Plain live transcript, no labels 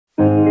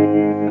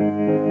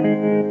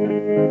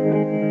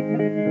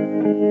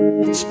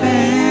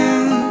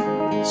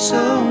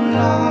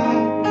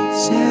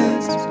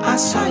I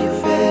saw your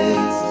face.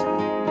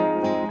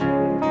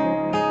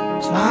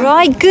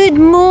 Right, good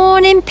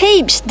morning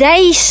peeps,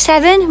 day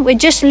 7. We're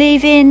just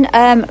leaving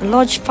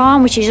Lodge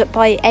Farm, which is up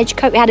by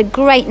EDGCOTE. We had a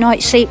great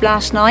night's sleep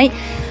last night.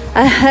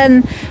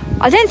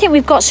 I don't think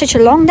we've got such a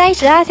long day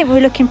today. I think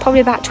we're looking probably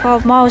about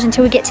 12 miles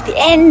until we get to the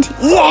end.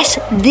 Yes,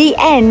 the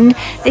end.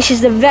 This is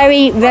the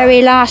very,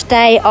 very last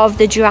day of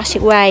the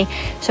Jurassic Way.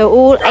 So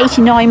all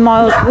 89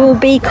 miles will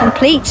be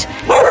complete.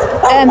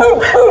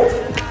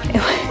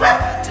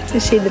 You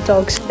see the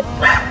dogs.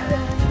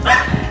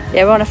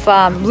 Yeah, we're on a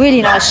farm.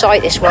 Really nice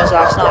sight this was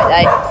last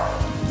night though.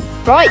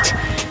 Right,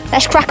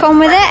 let's crack on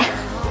with it.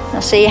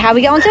 I'll see how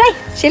we get on today.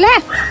 See you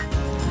later.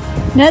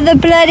 Another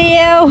bloody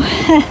hill.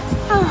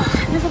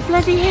 Oh, another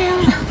bloody hill.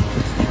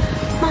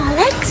 My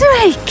legs are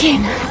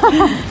aching.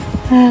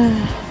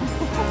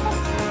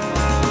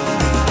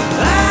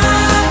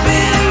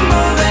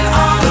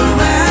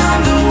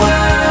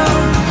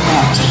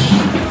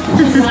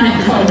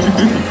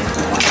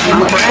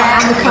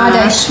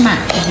 Avocado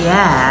smack.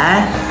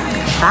 Yeah,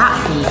 that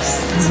piece.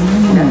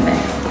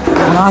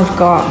 And I've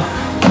got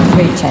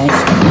fruit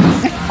taste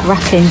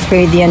grappling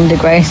through the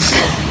undergrowth.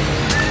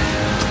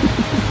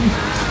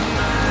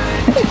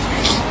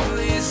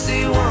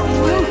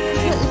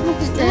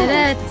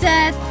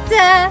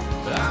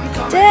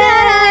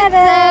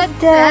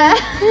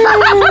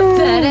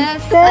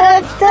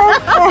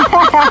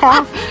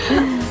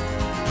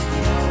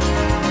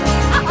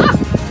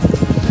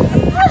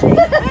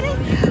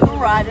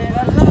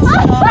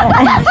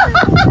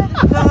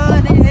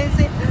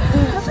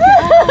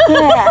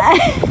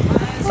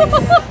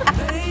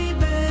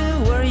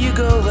 Where are you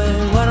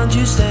going? Why don't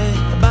you stay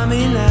by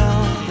me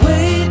now?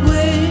 Wait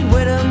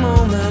a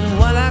moment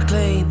while I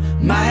clean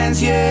my hands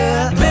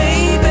here.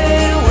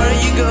 Baby, where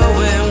are you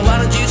going? Why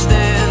don't you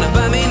stand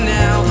by me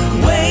now?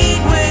 Wait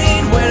a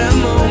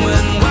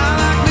moment while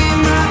I clean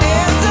my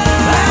hands up.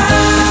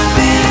 I've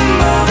been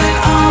moving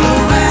all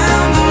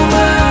around the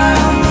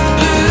world,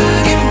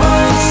 looking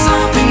for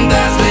something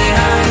that's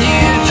behind you.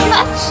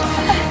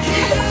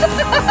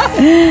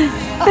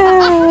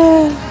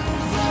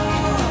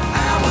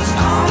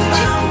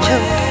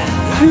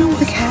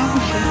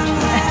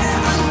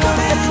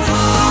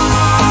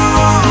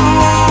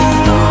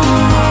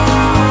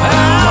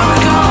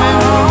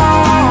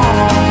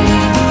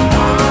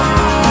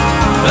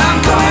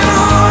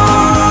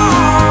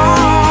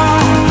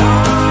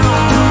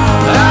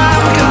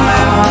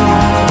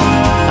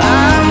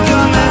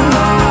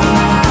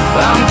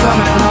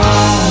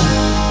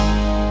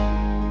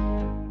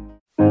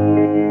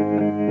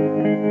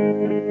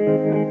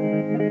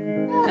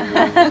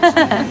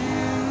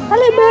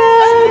 Hello,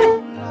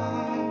 bird.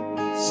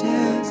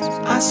 Since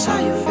I saw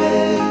your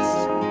face,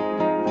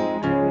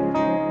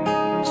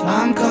 so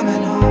I'm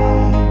coming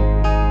home.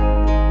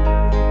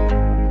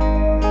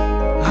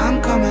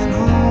 I'm coming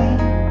home.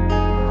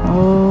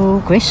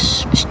 Oh,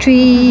 Christmas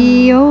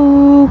tree,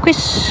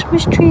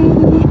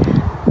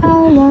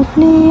 how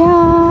lovely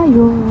are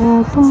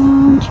your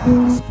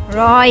branches.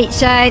 Right,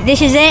 so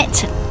this is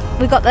it.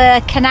 We've got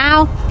the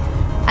canal.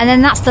 And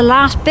then that's the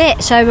last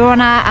bit, so we're on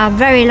our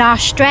very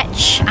last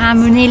stretch and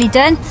we're nearly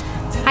done.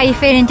 How are you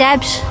feeling,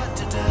 Debs?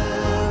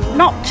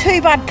 Not too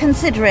bad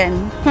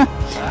considering.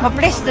 My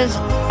blisters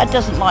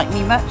doesn't like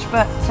me much,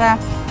 but the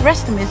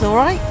rest of me is all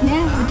right.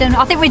 Yeah, we've done.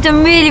 I think we've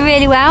done really,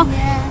 really well.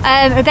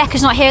 Yeah.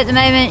 Rebecca's not here at the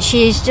moment.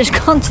 She's just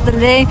gone to the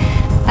loo.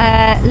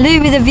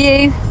 Loo with a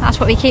view. That's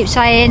what we keep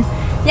saying.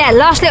 Yeah,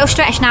 last little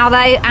stretch now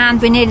though, and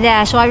we're nearly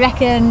there. So I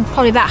reckon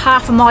probably about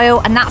half a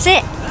mile, and that's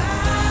it.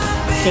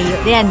 See you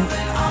at the end.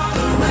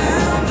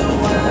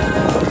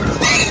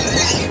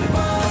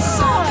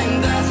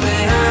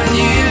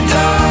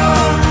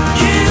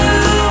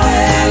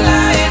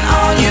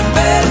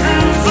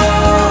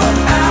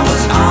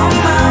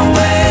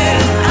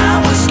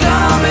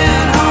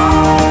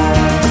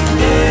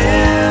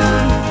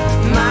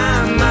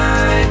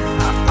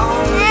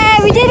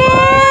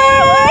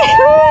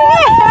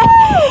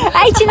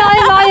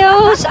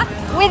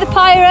 With a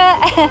pirate.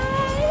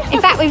 In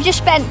fact, we've just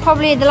spent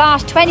probably the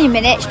last 20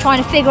 minutes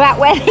trying to figure out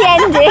where the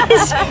end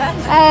is.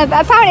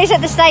 But apparently it's at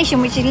the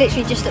station, which is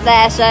literally just up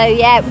there. So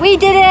yeah, we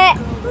did it.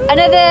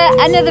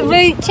 Another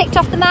route ticked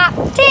off the map.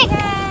 Tick!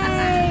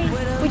 Yay.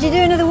 Would you do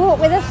another walk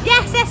with us?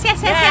 Yes.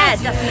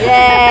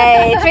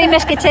 Yay! 3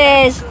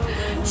 Musketeers.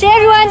 See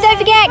everyone, don't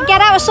forget,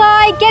 get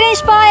outside, get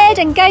inspired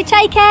and go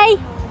take a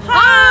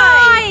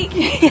hike!